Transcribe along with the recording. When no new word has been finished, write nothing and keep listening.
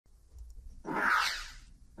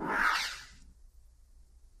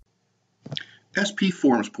SP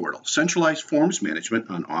Forms Portal, centralized forms management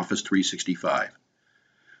on Office 365.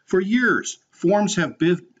 For years, forms have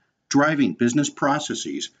been driving business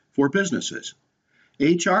processes for businesses.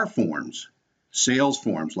 HR forms, sales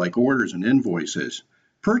forms like orders and invoices,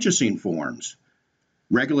 purchasing forms,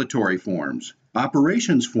 regulatory forms,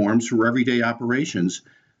 operations forms for everyday operations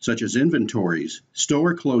such as inventories,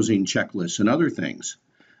 store closing checklists, and other things,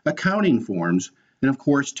 accounting forms, and of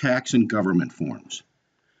course tax and government forms.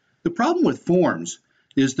 The problem with forms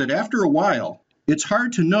is that after a while, it's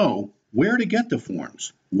hard to know where to get the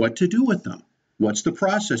forms, what to do with them, what's the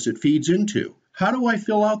process it feeds into, how do I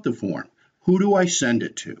fill out the form, who do I send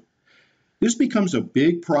it to. This becomes a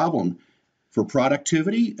big problem for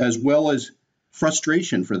productivity as well as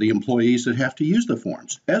frustration for the employees that have to use the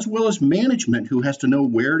forms, as well as management who has to know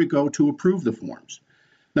where to go to approve the forms.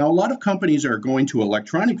 Now, a lot of companies are going to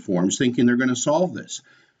electronic forms thinking they're going to solve this,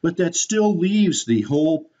 but that still leaves the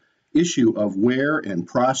whole issue of where and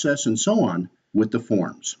process and so on with the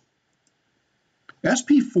forms.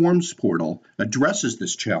 SP Forms Portal addresses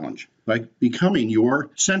this challenge by becoming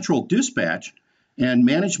your central dispatch and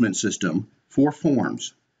management system for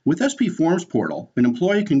forms. With SP Forms Portal, an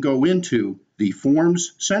employee can go into the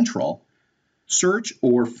Forms Central, search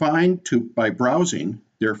or find by browsing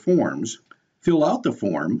their forms, fill out the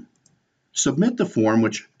form, submit the form,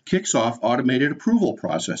 which kicks off automated approval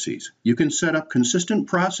processes. You can set up consistent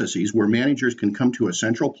processes where managers can come to a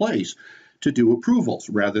central place to do approvals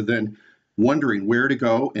rather than wondering where to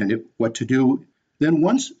go and what to do. Then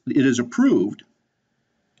once it is approved,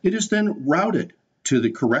 it is then routed to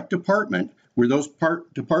the correct department where those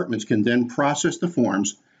departments can then process the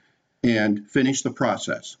forms and finish the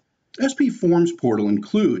process. SP Forms Portal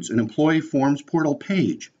includes an Employee Forms Portal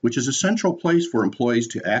page, which is a central place for employees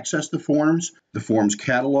to access the forms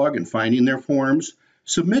catalog and finding their forms,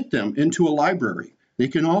 submit them into a library. They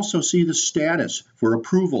can also see the status for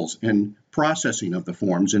approvals and processing of the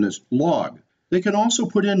forms in a log. They can also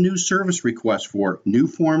put in new service requests for new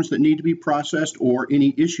forms that need to be processed or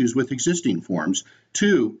any issues with existing forms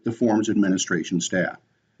to the forms administration staff.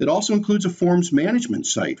 It also includes a forms management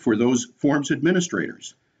site for those forms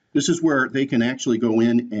administrators. This is where they can actually go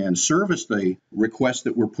in and service the requests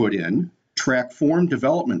that were put in, track form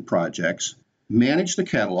development projects, manage the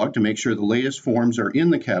catalog to make sure the latest forms are in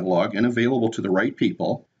the catalog and available to the right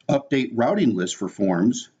people, update routing lists for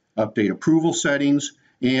forms, update approval settings,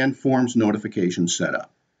 and forms notification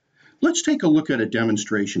setup. Let's take a look at a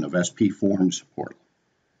demonstration of SP Forms Portal.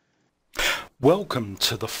 Welcome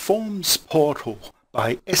to the Forms Portal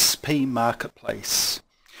by SP Marketplace.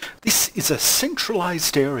 This is a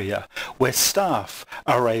centralized area where staff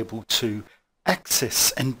are able to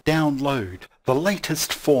access and download the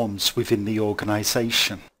latest forms within the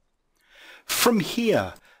organization. From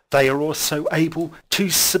here, they are also able to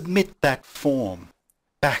submit that form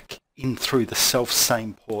back in through the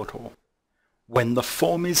self-same portal. When the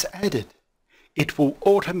form is added, it will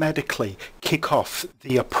automatically kick off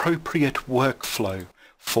the appropriate workflow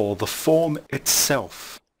for the form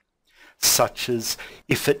itself, such as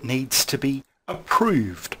if it needs to be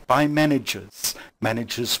approved by managers.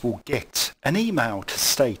 Managers will get an email to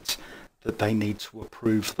state that they need to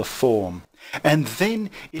approve the form, and then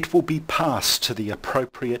it will be passed to the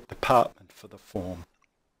appropriate department for the form.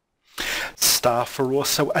 Staff are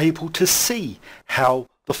also able to see how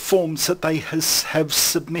the forms that they have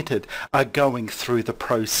submitted are going through the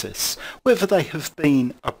process, whether they have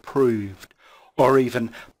been approved or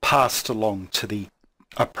even passed along to the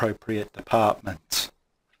appropriate department.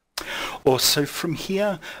 Also from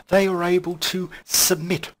here, they are able to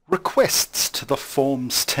submit requests to the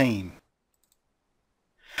forms team.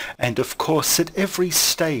 And of course, at every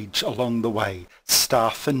stage along the way,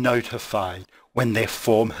 staff are notified when their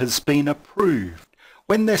form has been approved,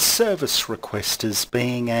 when their service request is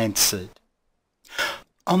being answered.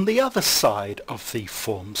 On the other side of the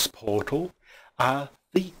Forms portal are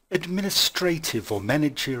the administrative or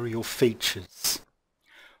managerial features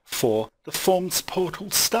for the Forms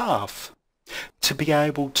portal staff to be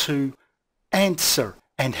able to answer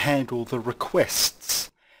and handle the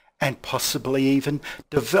requests and possibly even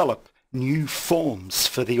develop new forms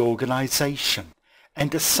for the organization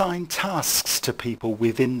and assign tasks to people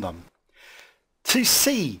within them to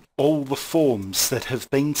see all the forms that have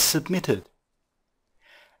been submitted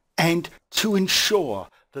and to ensure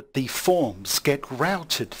that the forms get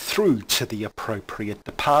routed through to the appropriate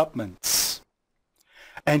departments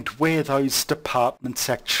and where those departments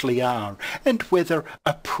actually are and whether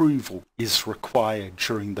approval is required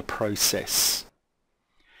during the process.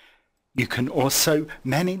 You can also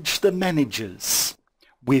manage the managers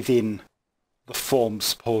within the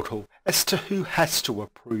Forms portal as to who has to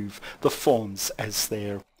approve the forms as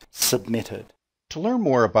they're submitted. To learn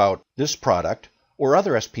more about this product or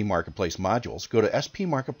other SP Marketplace modules, go to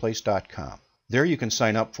spmarketplace.com. There you can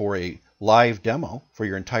sign up for a live demo for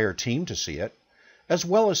your entire team to see it, as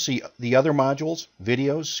well as see the other modules,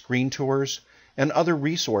 videos, screen tours, and other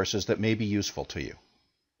resources that may be useful to you.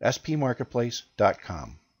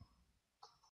 spmarketplace.com.